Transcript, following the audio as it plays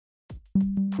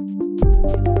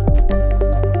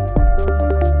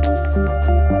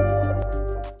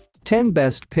Ten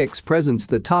Best Picks presents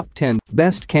the top 10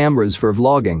 best cameras for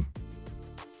vlogging.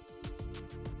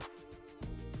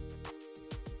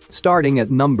 Starting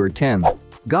at number 10.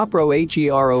 GoPro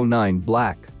Hero 9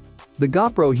 Black. The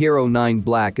GoPro Hero 9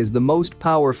 Black is the most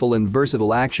powerful and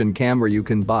versatile action camera you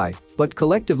can buy, but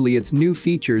collectively its new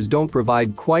features don't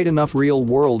provide quite enough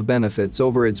real-world benefits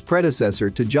over its predecessor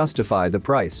to justify the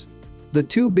price. The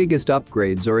two biggest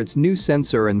upgrades are its new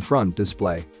sensor and front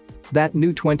display. That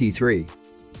new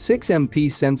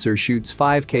 23.6MP sensor shoots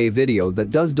 5K video that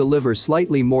does deliver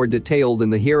slightly more detail than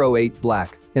the Hero 8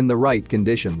 Black in the right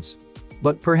conditions.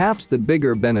 But perhaps the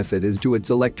bigger benefit is to its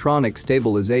electronic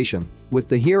stabilization, with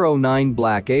the Hero 9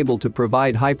 Black able to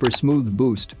provide hyper-smooth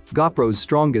boost, GoPro's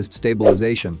strongest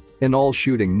stabilization, in all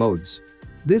shooting modes.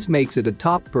 This makes it a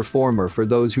top performer for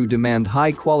those who demand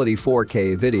high-quality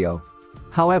 4K video.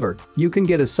 However, you can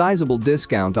get a sizable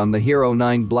discount on the Hero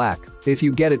 9 Black if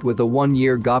you get it with a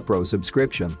 1-year GoPro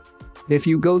subscription. If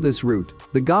you go this route,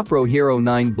 the GoPro Hero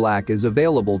 9 Black is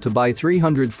available to buy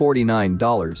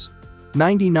 $349.99,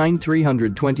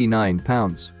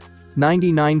 £329,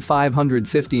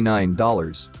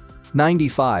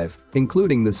 $99,559.95,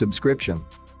 including the subscription.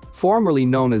 Formerly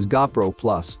known as GoPro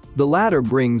Plus, the latter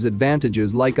brings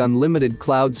advantages like unlimited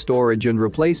cloud storage and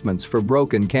replacements for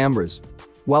broken cameras.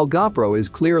 While GoPro is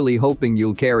clearly hoping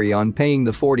you'll carry on paying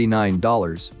the $49,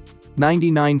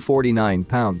 £99.49,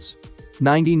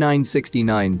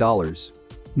 $99.69,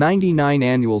 $99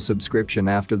 annual subscription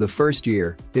after the first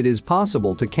year, it is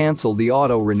possible to cancel the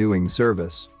auto-renewing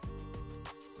service.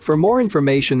 For more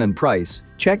information and price,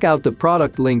 check out the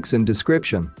product links in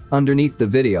description underneath the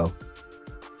video.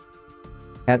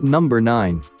 At number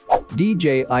 9.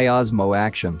 DJI Osmo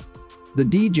Action. The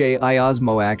DJI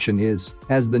Osmo Action is,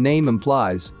 as the name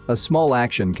implies, a small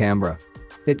action camera.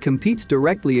 It competes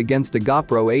directly against a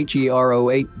GoPro Hero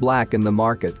 8 Black in the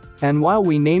market, and while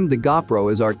we named the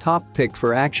GoPro as our top pick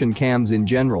for action cams in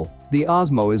general, the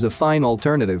Osmo is a fine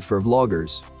alternative for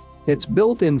vloggers. Its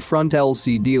built-in front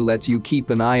LCD lets you keep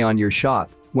an eye on your shot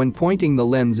when pointing the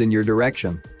lens in your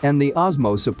direction, and the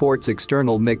Osmo supports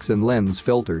external mix and lens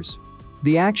filters.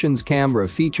 The Action's camera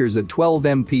features a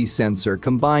 12MP sensor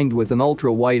combined with an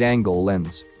ultra-wide-angle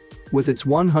lens. With its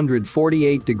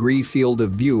 148-degree field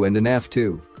of view and an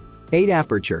f2.8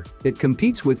 aperture, it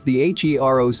competes with the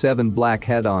Hero 7 Black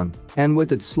head-on, and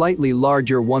with its slightly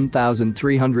larger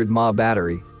 1300 mAh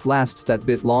battery, lasts that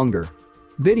bit longer.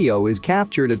 Video is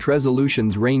captured at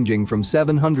resolutions ranging from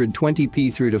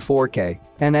 720p through to 4K,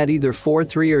 and at either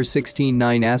 4:3 or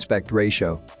 16:9 aspect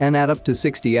ratio, and at up to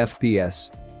 60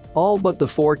 fps. All but the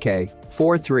 4K,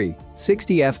 4:3,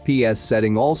 60 fps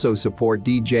setting also support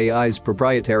DJI's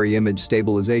proprietary image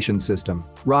stabilization system,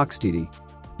 Rocksteady.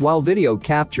 While video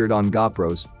captured on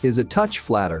GoPros is a touch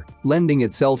flatter, lending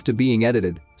itself to being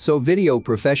edited, so video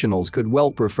professionals could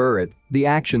well prefer it, the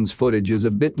Action's footage is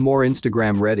a bit more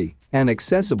Instagram-ready and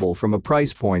accessible from a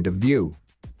price point of view.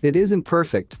 It isn't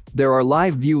perfect, there are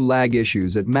live view lag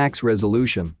issues at max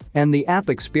resolution, and the app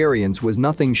experience was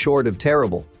nothing short of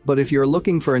terrible, but if you're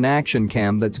looking for an action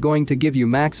cam that's going to give you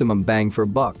maximum bang for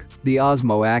buck, the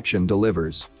Osmo Action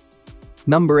delivers.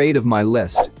 Number 8 of my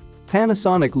list.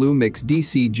 Panasonic LUMIX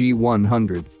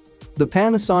DCG100. The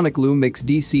Panasonic LUMIX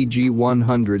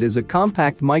DCG100 is a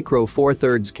compact micro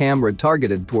 4/3 camera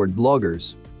targeted toward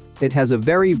vloggers. It has a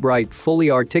very bright,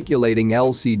 fully articulating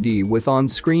LCD with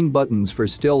on-screen buttons for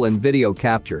still and video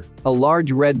capture, a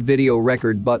large red video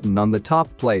record button on the top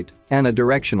plate, and a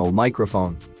directional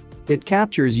microphone. It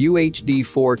captures UHD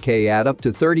 4K at up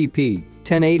to 30p,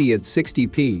 1080 at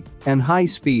 60p, and high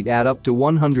speed at up to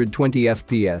 120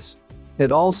 fps.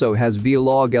 It also has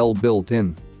Vlog-L built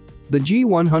in. The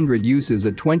G100 uses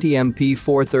a 20MP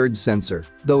 4/3 sensor,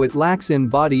 though it lacks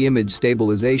in-body image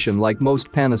stabilization like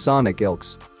most Panasonic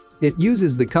ilks. It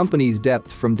uses the company's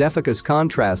depth from Defocus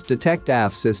Contrast Detect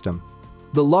AF system.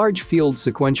 The large field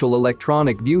sequential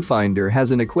electronic viewfinder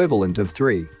has an equivalent of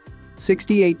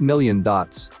 3.68 million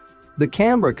dots. The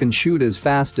camera can shoot as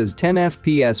fast as 10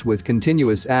 fps with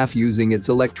continuous AF using its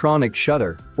electronic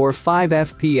shutter, or 5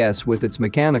 fps with its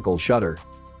mechanical shutter.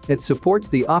 It supports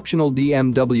the optional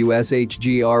DMWS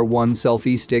HGR1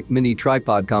 selfie stick mini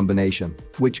tripod combination,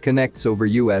 which connects over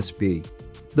USB.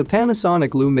 The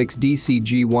Panasonic LUMIX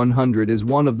DCG100 is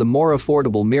one of the more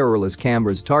affordable mirrorless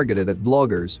cameras targeted at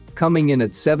vloggers, coming in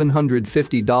at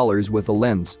 $750 with a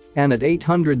lens, and at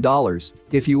 $800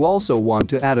 if you also want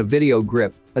to add a video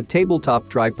grip, a tabletop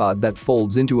tripod that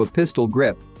folds into a pistol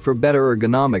grip for better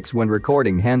ergonomics when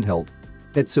recording handheld.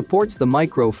 It supports the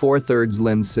Micro Four Thirds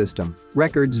lens system,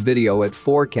 records video at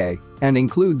 4K, and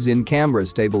includes in-camera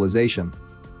stabilization.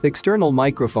 External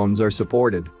microphones are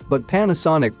supported, but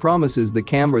Panasonic promises the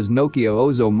camera's Nokia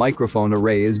Ozo microphone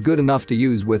array is good enough to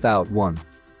use without one.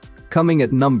 Coming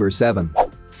at number 7.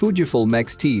 Fujifilm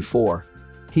X-T4.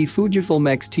 Fujifilm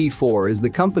X-T4 is the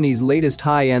company's latest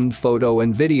high-end photo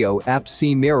and video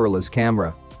APS-C mirrorless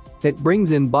camera. It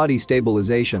brings in body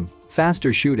stabilization,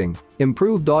 faster shooting,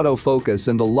 improved autofocus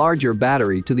and a larger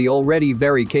battery to the already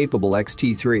very capable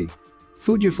X-T3.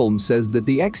 Fujifilm says that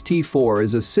the X-T4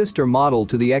 is a sister model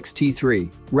to the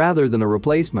X-T3 rather than a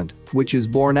replacement, which is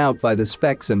borne out by the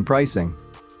specs and pricing.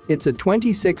 It's a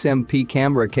 26MP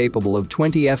camera capable of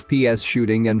 20 FPS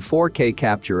shooting and 4K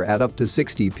capture at up to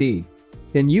 60p.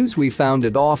 In use we found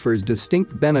it offers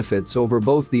distinct benefits over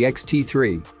both the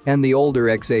X-T3 and the older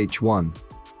X-H1.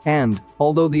 And,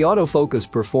 although the autofocus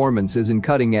performance isn't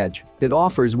cutting edge, it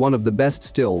offers one of the best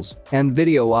stills and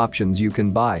video options you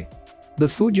can buy. The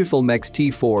Fujifilm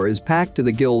X-T4 is packed to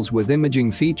the gills with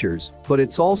imaging features, but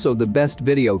it's also the best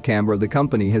video camera the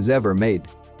company has ever made.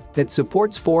 It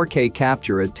supports 4K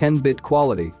capture at 10-bit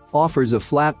quality, offers a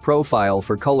flat profile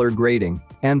for color grading,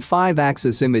 and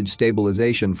 5-axis image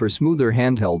stabilization for smoother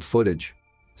handheld footage.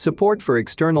 Support for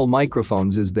external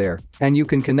microphones is there, and you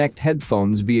can connect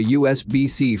headphones via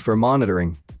USB-C for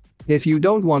monitoring. If you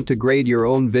don't want to grade your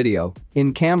own video,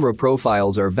 in-camera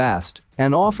profiles are vast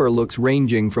and offer looks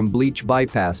ranging from bleach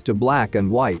bypass to black and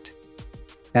white.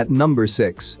 At number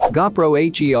 6.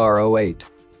 GoPro HERO8.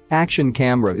 Action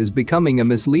camera is becoming a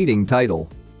misleading title.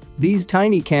 These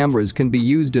tiny cameras can be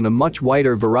used in a much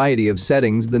wider variety of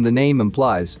settings than the name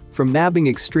implies, from nabbing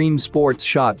extreme sports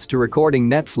shots to recording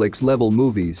Netflix-level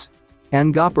movies.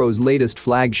 And GoPro's latest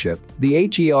flagship, the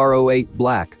HERO8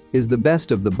 Black, is the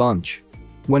best of the bunch.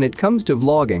 When it comes to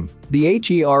vlogging, the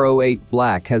HERO8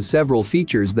 Black has several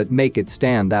features that make it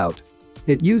stand out.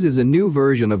 It uses a new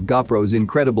version of GoPro's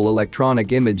incredible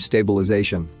electronic image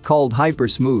stabilization, called Hyper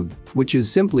Smooth, which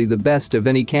is simply the best of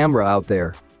any camera out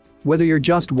there. Whether you're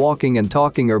just walking and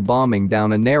talking or bombing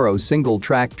down a narrow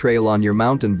single-track trail on your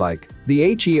mountain bike, the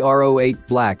HERO8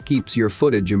 Black keeps your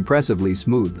footage impressively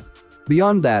smooth.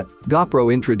 Beyond that,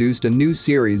 GoPro introduced a new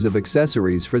series of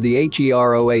accessories for the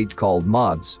HERO8 called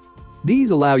mods.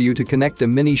 These allow you to connect a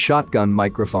mini shotgun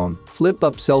microphone,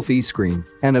 flip-up selfie screen,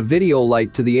 and a video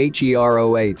light to the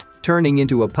HERO8, turning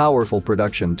into a powerful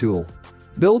production tool.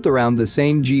 Built around the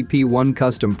same GP1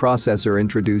 custom processor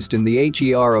introduced in the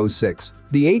HERO6,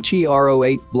 the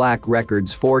HERO8 Black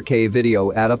records 4K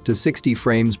video at up to 60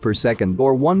 frames per second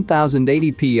or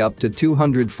 1080p up to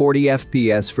 240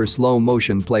 FPS for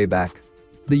slow-motion playback.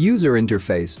 The user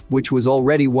interface, which was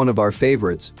already one of our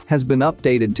favorites, has been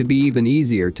updated to be even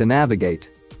easier to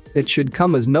navigate. It should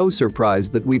come as no surprise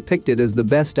that we picked it as the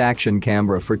best action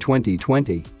camera for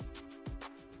 2020.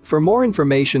 For more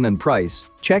information and price,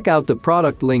 check out the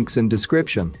product links in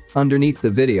description underneath the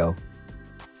video.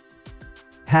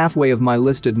 Halfway of my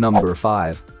listed number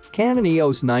 5. Canon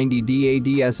EOS 90D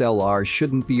DSLR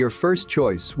shouldn't be your first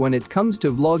choice when it comes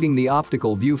to vlogging. The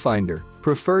optical viewfinder,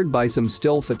 preferred by some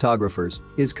still photographers,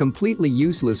 is completely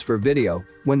useless for video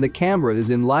when the camera is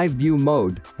in live view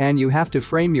mode and you have to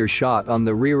frame your shot on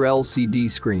the rear LCD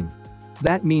screen.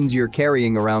 That means you're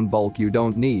carrying around bulk you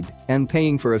don't need and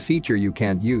paying for a feature you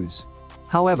can't use.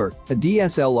 However, a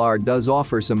DSLR does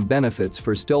offer some benefits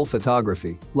for still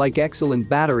photography, like excellent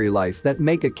battery life that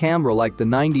make a camera like the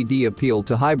 90D appeal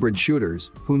to hybrid shooters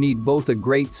who need both a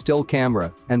great still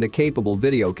camera and a capable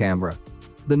video camera.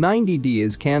 The 90D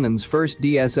is Canon's first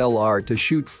DSLR to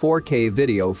shoot 4K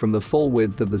video from the full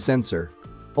width of the sensor.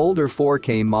 Older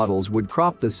 4K models would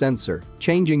crop the sensor,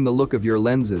 changing the look of your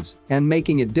lenses and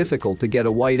making it difficult to get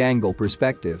a wide-angle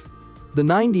perspective. The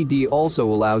 90D also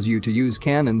allows you to use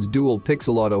Canon's dual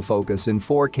pixel autofocus in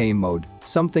 4K mode,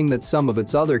 something that some of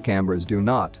its other cameras do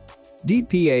not.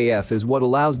 DPAF is what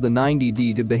allows the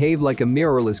 90D to behave like a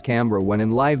mirrorless camera when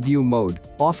in live view mode,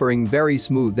 offering very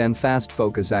smooth and fast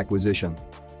focus acquisition.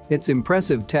 It's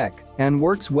impressive tech and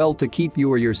works well to keep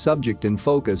you or your subject in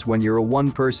focus when you're a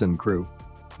one-person crew.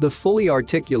 The fully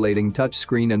articulating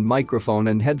touchscreen and microphone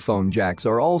and headphone jacks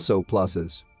are also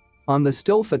pluses. On the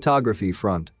still photography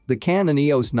front, the Canon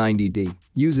EOS 90D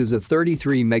uses a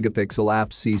 33-megapixel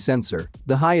APS-C sensor,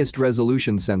 the highest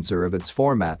resolution sensor of its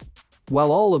format.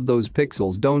 While all of those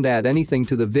pixels don't add anything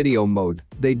to the video mode,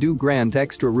 they do grant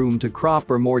extra room to crop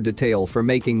or more detail for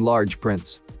making large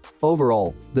prints.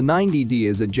 Overall, the 90D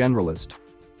is a generalist.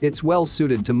 It's well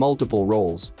suited to multiple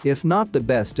roles, if not the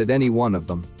best at any one of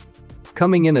them.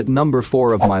 Coming in at number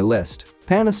 4 of my list,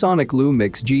 Panasonic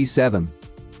LUMIX G7.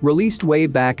 Released way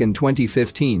back in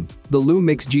 2015, the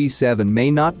LUMIX G7 may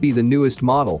not be the newest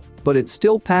model, but it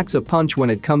still packs a punch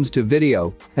when it comes to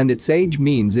video, and its age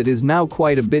means it is now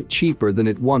quite a bit cheaper than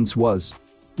it once was.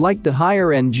 Like the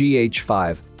higher-end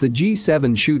GH5, the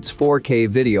G7 shoots 4K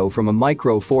video from a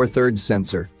micro four thirds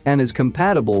sensor and is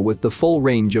compatible with the full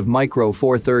range of micro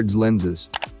four thirds lenses.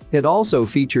 It also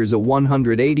features a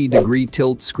 180-degree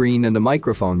tilt screen and a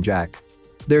microphone jack.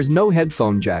 There's no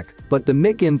headphone jack, but the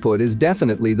mic input is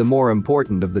definitely the more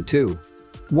important of the two.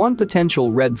 One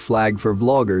potential red flag for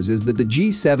vloggers is that the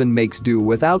G7 makes do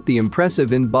without the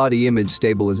impressive in-body image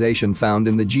stabilization found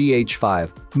in the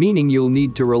GH5, meaning you'll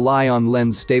need to rely on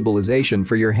lens stabilization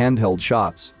for your handheld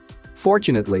shots.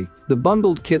 Fortunately, the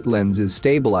bundled kit lens is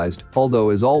stabilized, although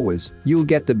as always, you'll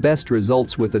get the best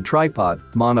results with a tripod,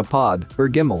 monopod, or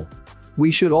gimbal. We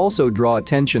should also draw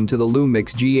attention to the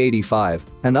LUMIX G85,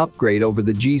 an upgrade over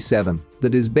the G7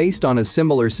 that is based on a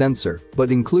similar sensor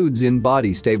but includes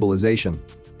in-body stabilization.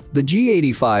 The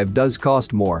G85 does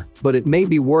cost more, but it may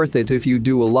be worth it if you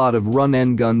do a lot of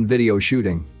run-and-gun video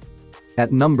shooting.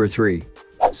 At number 3.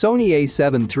 Sony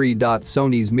A7 III.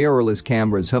 Sony's mirrorless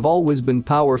cameras have always been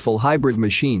powerful hybrid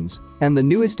machines, and the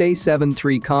newest A7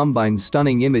 III combines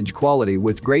stunning image quality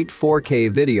with great 4K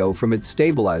video from its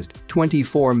stabilized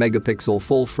 24-megapixel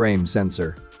full-frame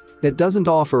sensor. It doesn't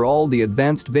offer all the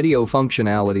advanced video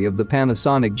functionality of the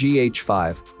Panasonic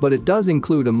GH5, but it does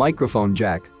include a microphone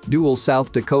jack, dual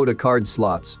South Dakota card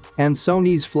slots, and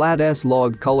Sony's flat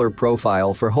S-Log color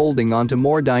profile for holding onto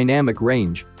more dynamic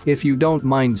range if you don't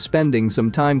mind spending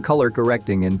some time color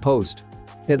correcting in post.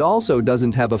 It also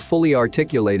doesn't have a fully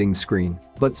articulating screen,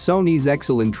 but Sony's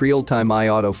excellent real-time eye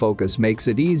autofocus makes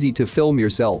it easy to film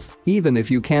yourself, even if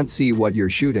you can't see what you're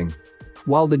shooting.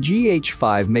 While the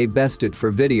GH5 may best it for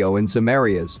video in some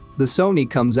areas, the Sony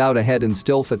comes out ahead in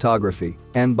still photography,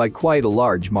 and by quite a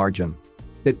large margin.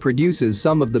 It produces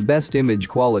some of the best image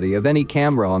quality of any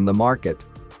camera on the market.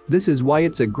 This is why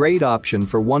it's a great option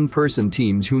for one-person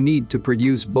teams who need to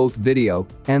produce both video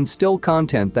and still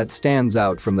content that stands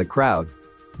out from the crowd.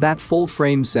 That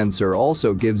full-frame sensor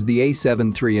also gives the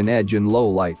A7 III an edge in low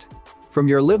light. From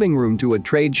your living room to a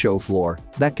trade show floor,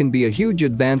 that can be a huge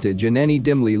advantage in any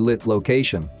dimly lit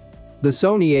location. The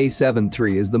Sony A7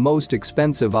 III is the most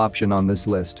expensive option on this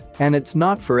list, and it's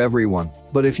not for everyone,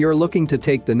 but if you're looking to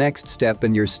take the next step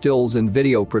in your stills and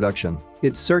video production,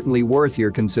 it's certainly worth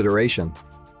your consideration.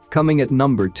 Coming at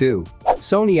number 2.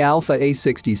 Sony Alpha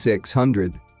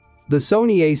A6600. The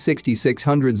Sony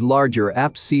A6600's larger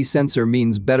APS-C sensor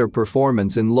means better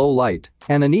performance in low light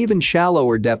and an even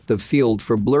shallower depth of field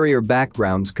for blurrier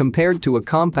backgrounds compared to a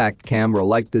compact camera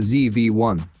like the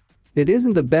ZV-1. It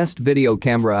isn't the best video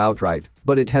camera outright,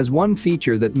 but it has one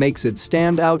feature that makes it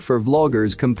stand out for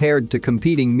vloggers compared to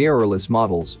competing mirrorless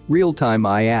models: real-time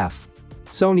IF.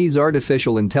 Sony's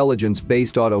artificial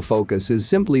intelligence-based autofocus is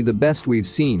simply the best we've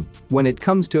seen when it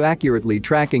comes to accurately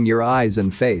tracking your eyes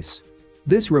and face.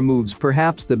 This removes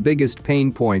perhaps the biggest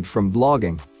pain point from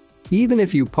vlogging. Even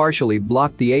if you partially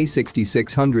block the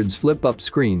A6600's flip-up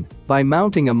screen by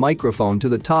mounting a microphone to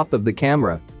the top of the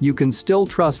camera, you can still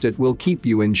trust it will keep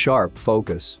you in sharp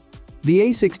focus. The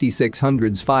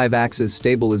A6600's 5-axis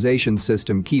stabilization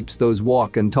system keeps those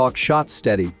walk and talk shots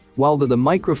steady, while the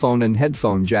microphone and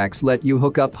headphone jacks let you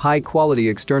hook up high-quality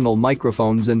external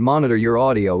microphones and monitor your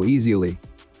audio easily.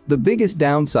 The biggest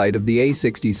downside of the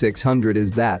A6600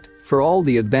 is that, for all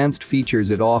the advanced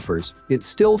features it offers, it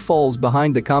still falls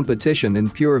behind the competition in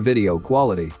pure video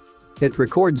quality. It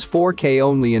records 4K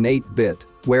only in 8-bit,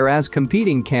 whereas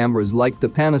competing cameras like the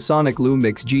Panasonic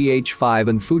LUMIX GH5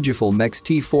 and Fujifilm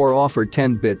X-T4 offer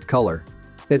 10-bit color.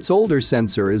 Its older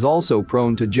sensor is also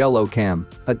prone to jello cam,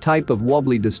 a type of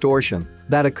wobbly distortion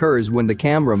that occurs when the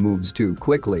camera moves too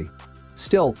quickly.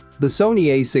 Still, the Sony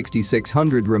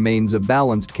A6600 remains a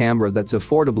balanced camera that's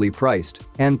affordably priced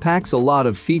and packs a lot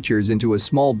of features into a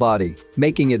small body,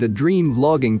 making it a dream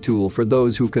vlogging tool for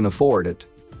those who can afford it.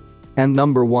 And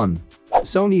number 1.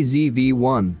 Sony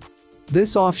ZV-1.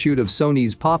 This offshoot of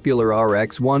Sony's popular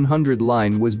RX100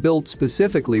 line was built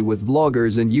specifically with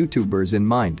vloggers and YouTubers in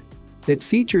mind. It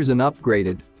features an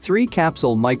upgraded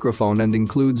 3-capsule microphone and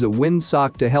includes a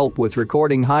windsock to help with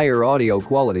recording higher audio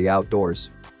quality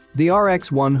outdoors. The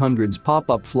RX100's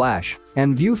pop-up flash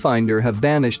and viewfinder have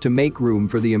vanished to make room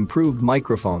for the improved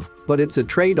microphone, but it's a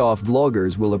trade-off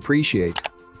vloggers will appreciate.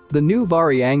 The new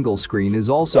vari-angle screen is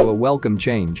also a welcome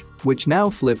change, which now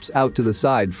flips out to the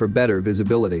side for better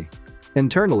visibility.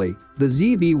 Internally, the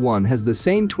ZV-1 has the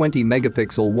same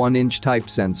 20-megapixel 1-inch type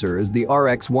sensor as the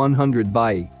RX100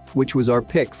 VI, which was our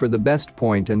pick for the best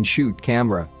point-and-shoot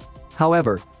camera.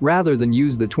 However, rather than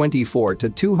use the 24 to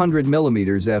 200mm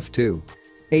f2.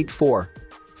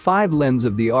 8.4.5 lens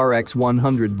of the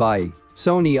RX100 VI,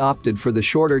 Sony opted for the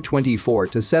shorter 24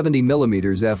 to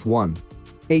 70mm f1.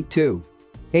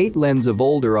 8.2.8 lens of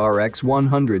older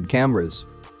RX100 cameras.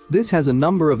 This has a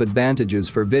number of advantages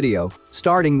for video,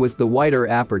 starting with the wider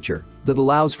aperture that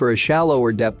allows for a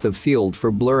shallower depth of field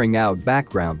for blurring out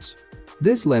backgrounds.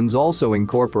 This lens also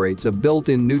incorporates a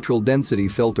built-in neutral density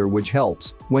filter which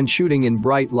helps when shooting in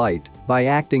bright light by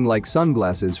acting like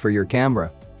sunglasses for your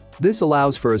camera. This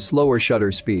allows for a slower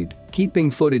shutter speed,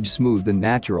 keeping footage smooth and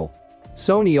natural.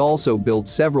 Sony also built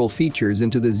several features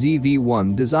into the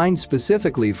ZV-1 designed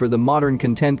specifically for the modern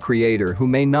content creator who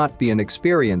may not be an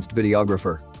experienced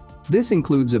videographer. This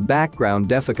includes a background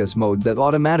defocus mode that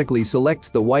automatically selects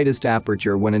the widest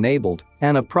aperture when enabled,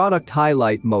 and a product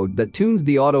highlight mode that tunes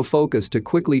the autofocus to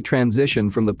quickly transition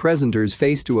from the presenter's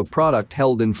face to a product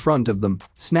held in front of them,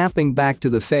 snapping back to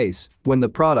the face when the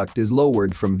product is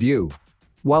lowered from view.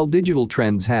 While Digital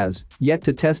Trends has yet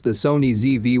to test the Sony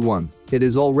ZV-1, it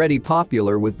is already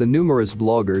popular with the numerous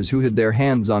vloggers who had their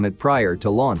hands on it prior to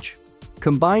launch.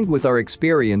 Combined with our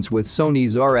experience with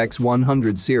Sony's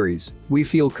RX100 series, we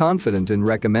feel confident in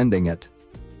recommending it.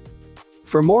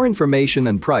 For more information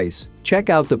and price,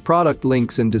 check out the product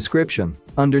links in description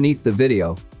underneath the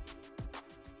video.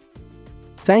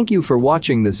 Thank you for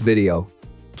watching this video.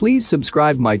 Please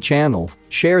subscribe my channel,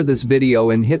 share this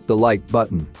video and hit the like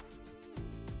button.